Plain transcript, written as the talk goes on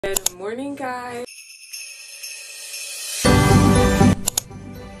Good morning, guys.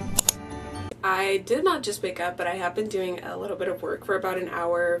 I did not just wake up, but I have been doing a little bit of work for about an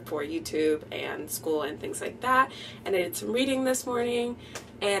hour for YouTube and school and things like that. And I did some reading this morning,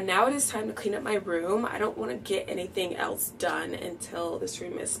 and now it is time to clean up my room. I don't want to get anything else done until this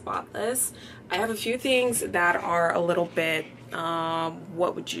room is spotless. I have a few things that are a little bit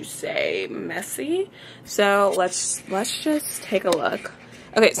what would you say, messy. So let's just take a look.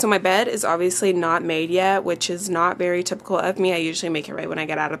 Okay, so my bed is obviously not made yet, which is not very typical of me. I usually make it right when I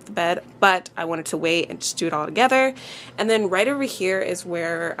get out of the bed, but I wanted to wait and just do it all together. And then right over here is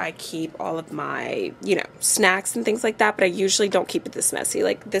where I keep all of my, snacks and things like that, but I usually don't keep it this messy.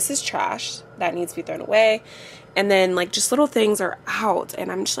 Like, this is trash that needs to be thrown away. And then, like, just little things are out, and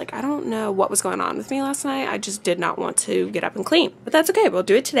I'm just like, I don't know what was going on with me last night. I just did not want to get up and clean, but that's okay. We'll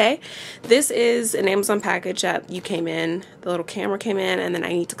do it today. This is an Amazon package that came in. The little camera came in, and then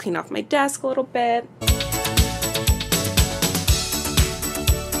I need to clean off my desk a little bit.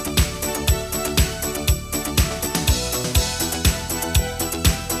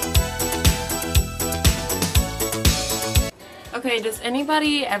 Okay, does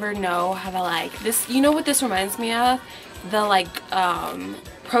anybody ever know how to, like, this, you know what this reminds me of? The, like,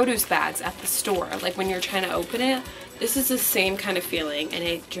 produce bags at the store, like when you're trying to open it. This is the same kind of feeling, and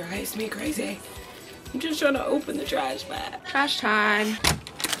it drives me crazy. I'm just trying to open the trash bag. Trash time.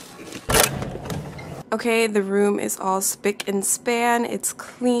 Okay, the room is all spick and span. It's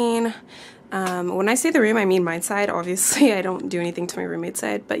clean. When I say the room, I mean my side. Obviously, I don't do anything to my roommate's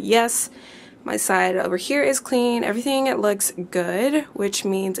side, but yes, my side over here is clean. Everything looks good, which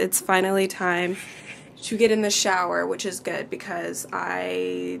means it's finally time to get in the shower, which is good because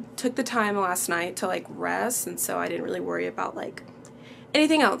I took the time last night to, like, rest, and so I didn't really worry about, like,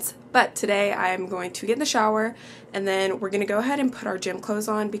 anything else. But today I'm going to get in the shower, and then we're going to go ahead and put our gym clothes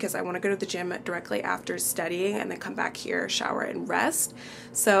on because I want to go to the gym directly after studying and then come back here, shower, and rest.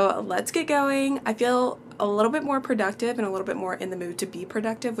 So let's get going. I feel a little bit more productive and a little bit more in the mood to be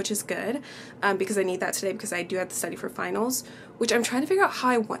productive, which is good because I need that today because I do have to study for finals, which I'm trying to figure out how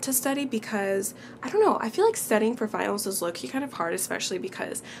I want to study because, I don't know, I feel like studying for finals is low-key kind of hard, especially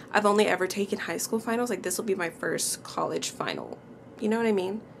because I've only ever taken high school finals. Like, this will be my first college final. You know what I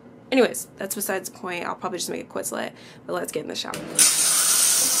mean? Anyways, that's besides the point. I'll probably just make a Quizlet, but let's get in the shower.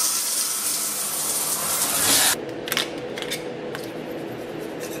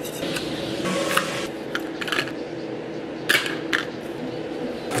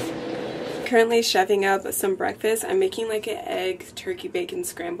 Currently shoving up some breakfast. I'm making like an egg turkey bacon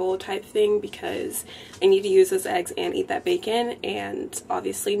scramble type thing because I need to use those eggs and eat that bacon, and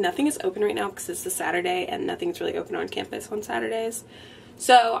obviously nothing is open right now because it's a Saturday and nothing's really open on campus on Saturdays.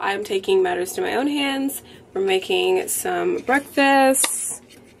 So I'm taking matters to my own hands. We're making some breakfast.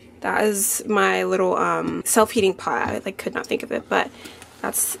 That is my little self-heating pot. I like could not think of it, but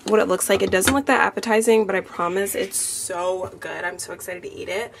that's what it looks like. It doesn't look that appetizing, but I promise it's so good. I'm so excited to eat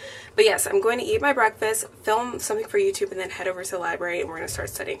it. But yes, I'm going to eat my breakfast, film something for YouTube, and then head over to the library, and we're going to start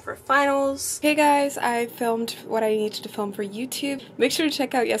studying for finals. Hey guys, I filmed what I needed to film for YouTube. Make sure to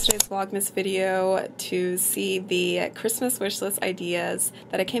check out yesterday's Vlogmas video to see the Christmas wish list ideas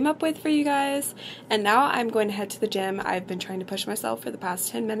that I came up with for you guys. And now I'm going to head to the gym. I've been trying to push myself for the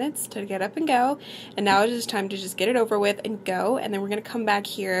past 10 minutes to get up and go, and now it's just time to just get it over with and go, and then we're going to come back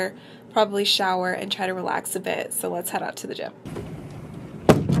here, probably shower, and try to relax a bit. So let's head out to the gym.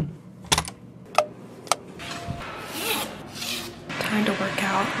 Time to work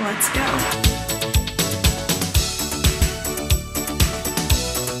out. Let's go.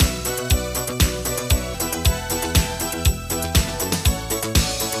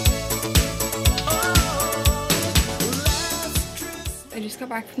 I just got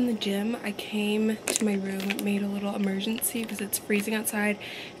back from the gym. I came to my room, made a little emergency because it's freezing outside,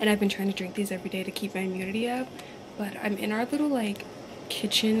 and I've been trying to drink these every day to keep my immunity up. But I'm in our little, like,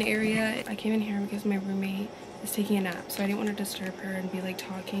 kitchen area. I came in here because my roommate is taking a nap, so I didn't want to disturb her and be like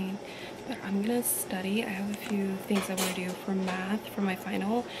talking. But I'm gonna study. I have a few things I want to do for math for my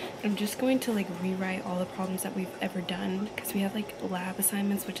final. I'm just going to, like, rewrite all the problems that we've ever done because we have, like, lab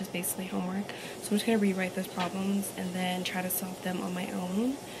assignments, which is basically homework. So I'm just gonna rewrite those problems and then try to solve them on my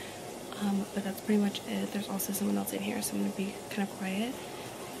own. But that's pretty much it. There's also someone else in here, so I'm gonna be kind of quiet.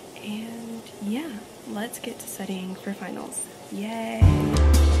 And yeah, let's get to studying for finals. Yay!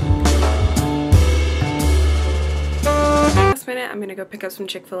 Last minute, I'm gonna go pick up some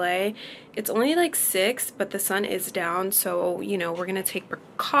Chick-fil-A. It's only like 6, but the sun is down, so you know, we're gonna take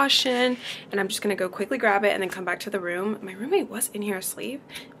precaution, and I'm just gonna go quickly grab it and then come back to the room. My roommate was in here asleep,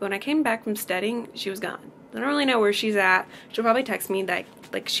 but when I came back from studying, she was gone. I don't really know where she's at. She'll probably text me that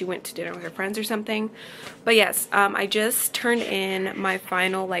like she went to dinner with her friends or something. But yes, I just turned in my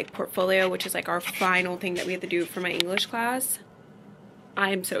final like portfolio, which is like our final thing that we have to do for my English class.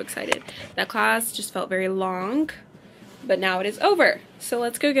 I am so excited. That class just felt very long, but now it is over. So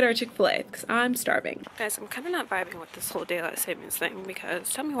let's go get our Chick-fil-A because I'm starving. Guys, I'm kind of not vibing with this whole daylight savings thing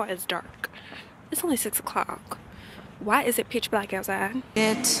because tell me why it's dark. It's only 6 o'clock. Why is it pitch black outside?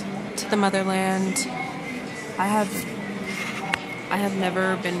 Get to the motherland. I have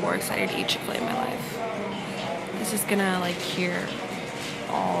never been more excited to eat Chick-fil-A in my life. This is gonna like cure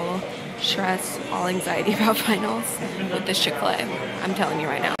all stress, all anxiety about finals with this Chick-fil-A. I'm telling you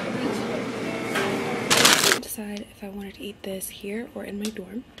right now. I decided if I wanted to eat this here or in my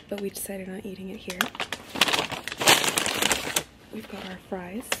dorm, but we decided on eating it here. We've got our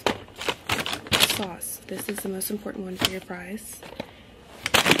fries. Sauce. This is the most important one for your fries.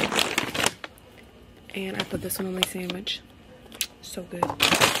 And I put this one on my sandwich. So good.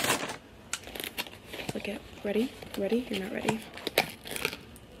 Look at, ready? Ready? You're not ready?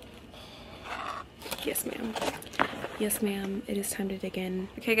 Yes, ma'am. Yes, ma'am. It is time to dig in.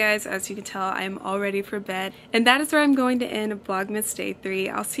 Okay, guys, as you can tell, I am all ready for bed. And that is where I'm going to end Vlogmas Day 3.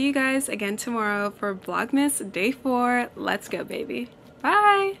 I'll see you guys again tomorrow for Vlogmas Day 4. Let's go, baby.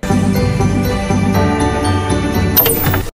 Bye!